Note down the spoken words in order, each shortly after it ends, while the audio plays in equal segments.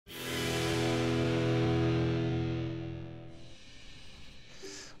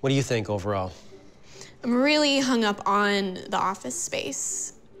What do you think overall? I'm really hung up on the office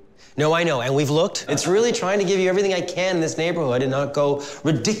space. No, I know, and we've looked. It's really trying to give you everything I can in this neighborhood and not go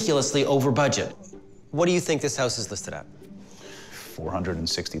ridiculously over budget. What do you think this house is listed at?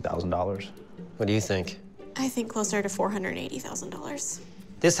 $460,000. What do you think? I think closer to $480,000.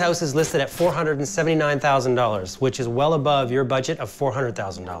 This house is listed at $479,000, which is well above your budget of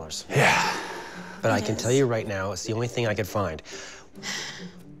 $400,000. Yeah. But I can tell you right now, it's the only thing I could find.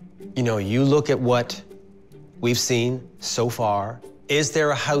 You know, you look at what we've seen so far. Is there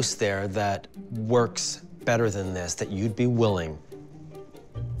a house there that works better than this that you'd be willing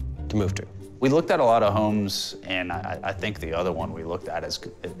to move to? We looked at a lot of homes, and I think the other one we looked at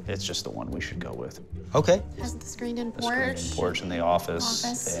it's just the one we should go with. Okay. Has the screened-in porch. The screened-in porch and the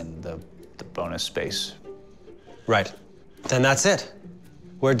office. And the bonus space. Right. Then that's it.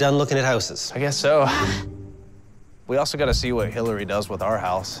 We're done looking at houses. I guess so. We also got to see what Hilary does with our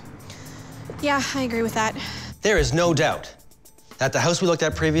house. Yeah, I agree with that. There is no doubt that the house we looked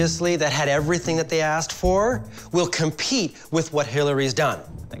at previously that had everything that they asked for will compete with what Hilary's done.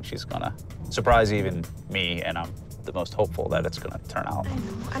 I think she's gonna surprise even me, and I'm the most hopeful that it's gonna turn out. I know.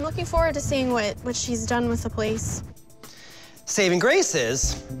 I'm looking forward to seeing what she's done with the place. Saving grace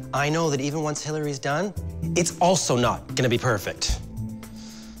is, I know that even once Hilary's done, it's also not gonna be perfect.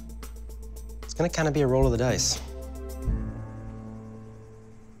 It's gonna kind of be a roll of the dice.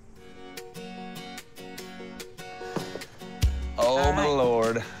 Oh, my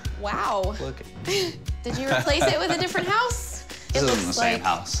Lord. Wow. Look. Did you replace it with a different house? This It isn't looks the same like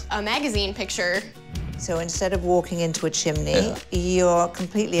house. a magazine picture. So instead of walking into a chimney, you're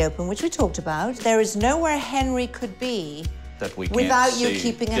completely open, which we talked about. There is nowhere Henry could be That we can't without see. you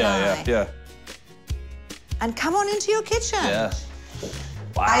keeping an eye. Yeah. And come on into your kitchen. Yeah.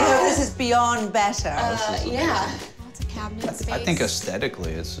 Wow. I know this is beyond better. Yeah. Lots of cabinet space. I think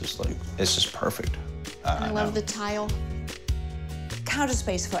aesthetically, it's just perfect. I love the tile. Counter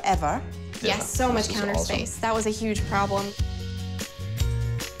space forever. Yeah, Yes, so much this is counter awesome. space. That was a huge problem.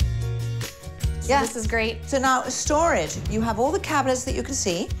 So Yeah. this is great. So now storage. You have all the cabinets that you can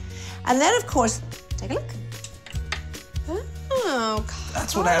see. And then, of course, take a look. Oh,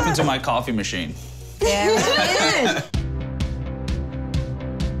 That's what happened to my coffee machine. There it is.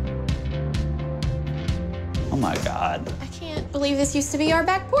 Oh my God. I can't believe this used to be our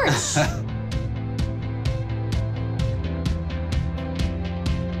back porch.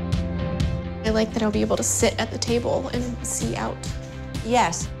 I like that I'll be able to sit at the table and see out.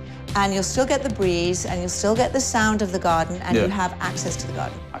 Yes. And you'll still get the breeze, and you'll still get the sound of the garden, and Yeah. you have access to the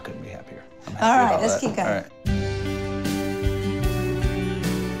garden. I couldn't be happier. I'm happy All right, about let's that. keep going. All right.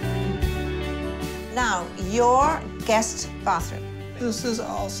 Now, your guest bathroom. This is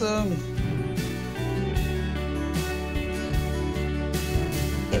awesome.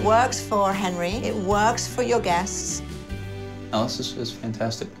 It works for Henry. It works for your guests. Oh, this is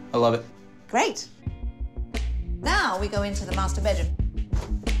fantastic. I love it. Great. Now we go into the master bedroom.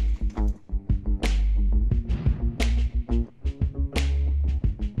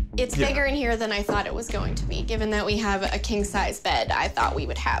 It's bigger in here than I thought it was going to be. Given that we have a king-size bed, I thought we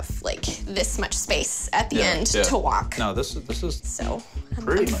would have like this much space at the end to walk. No, this is So I'm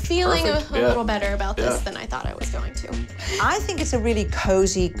pretty much feeling a perfect. Yeah. little better about this Yeah. than I thought I was going to. I think it's a really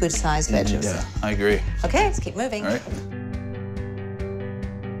cozy, good-sized bedroom. Yeah, I agree. Okay, let's keep moving. All right.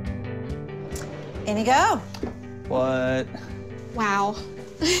 In you go. What? Wow.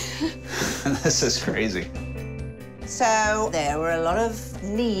 This is crazy. So there were a lot of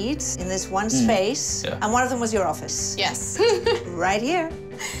needs in this one space, Yeah. and one of them was your office. Yes. Right here.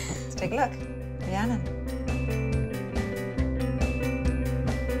 Let's take a look. Rhiannon.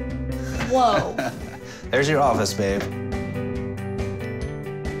 Whoa. There's your office, babe.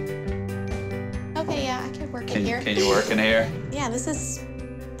 Okay, yeah, I could work in here. Can you work in here? Yeah, this is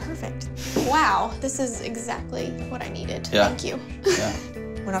perfect. Wow, this is exactly what I needed. Yeah. Thank you. Yeah.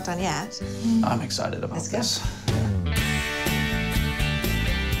 We're not done yet. I'm excited about Let's go. this.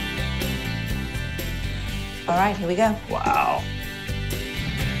 All right, here we go. Wow.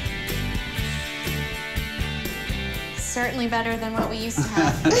 Certainly better than what we used to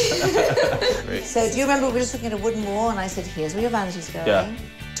have. Great. So do you remember we were just looking at a wooden wall, and I said, here's where your vanity's going. Yeah.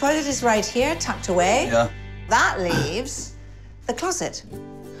 Toilet is right here, tucked away. Yeah. That leaves the closet.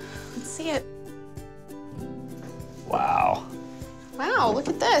 Let's see it. Wow. Wow, look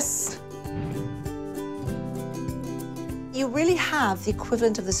at this. You really have the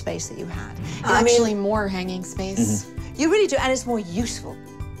equivalent of the space that you had. Actually, more hanging space. You really do, and it's more useful.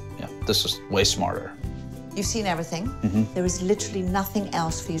 Yeah, this is way smarter. You've seen everything. There is literally nothing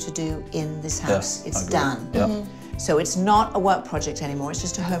else for you to do in this house. I It's agree. done. Yeah. So it's not a work project anymore, it's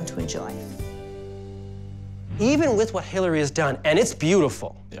just a home to enjoy. Even with what Hilary has done, and it's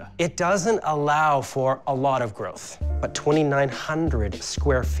beautiful, Yeah. it doesn't allow for a lot of growth. But 2,900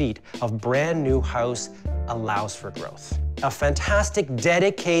 square feet of brand new house allows for growth. A fantastic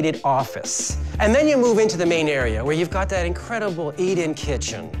dedicated office. And then you move into the main area where you've got that incredible eat-in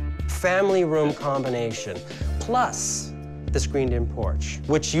kitchen, family room combination, plus the screened-in porch,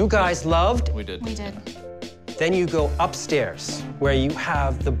 which you guys loved. We did. We did. Then you go upstairs where you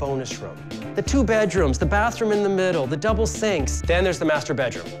have the bonus room, the 2 bedrooms, the bathroom in the middle, the double sinks. Then there's the master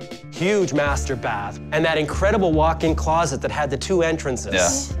bedroom. Huge master bath, and that incredible walk-in closet that had the 2 entrances.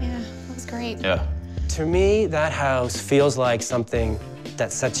 Yeah. Yeah, that was great. Yeah. To me, that house feels like something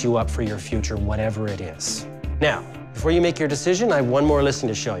that sets you up for your future, whatever it is. Now, before you make your decision, I have one more listing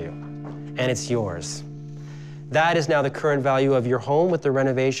to show you, and it's yours. That is now the current value of your home with the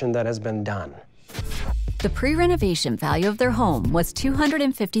renovation that has been done. The pre-renovation value of their home was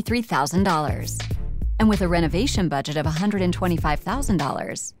 $253,000. And with a renovation budget of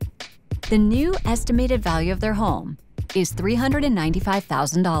 $125,000, the new estimated value of their home is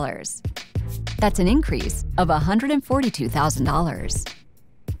 $395,000. That's an increase of $142,000.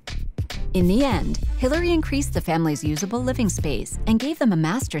 In the end, Hilary increased the family's usable living space and gave them a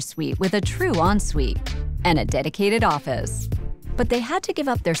master suite with a true ensuite and a dedicated office. But they had to give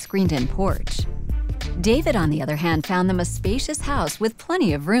up their screened-in porch. David, on the other hand, found them a spacious house with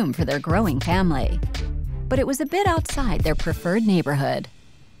plenty of room for their growing family. But it was a bit outside their preferred neighborhood.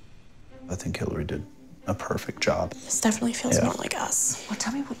 I think Hilary did a perfect job. This definitely feels more like us. Well,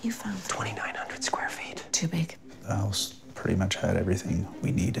 tell me what you found. 2,900 square feet. Too big. The house pretty much had everything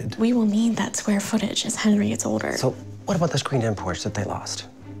we needed. We will need that square footage as Henry gets older. So what about the screened-in porch that they lost?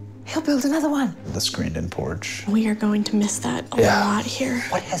 He'll build another one. The screened-in porch. We are going to miss that a lot here.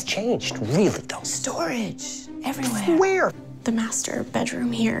 What has changed, really, though? Storage everywhere. Where? The master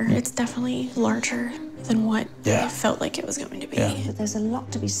bedroom here, it's definitely larger than what Yeah. it felt like it was going to be. Yeah. But there's a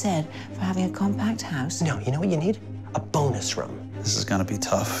lot to be said for having a compact house. No, you know what you need? A bonus room. This is gonna be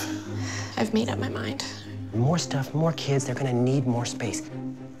tough. I've made up my mind. More stuff, more kids, they're gonna need more space.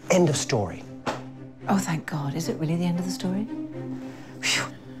 End of story. Oh, thank God. Is it really the end of the story? Phew.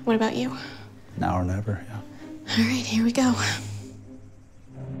 What about you? Now or never, yeah. All right, here we go.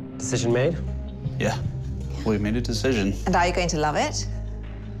 Decision made? Yeah, we made a decision. And are you going to love it?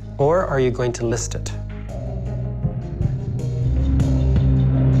 Or are you going to list it?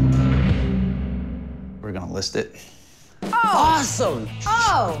 We're gonna list it. Awesome!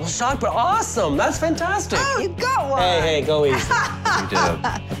 Oh! Shocked, but awesome! That's fantastic! You got one! Hey, go easy. We did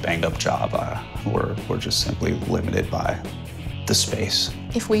a banged-up job. We're just simply limited by the space.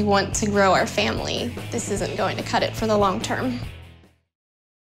 If we want to grow our family, this isn't going to cut it for the long term.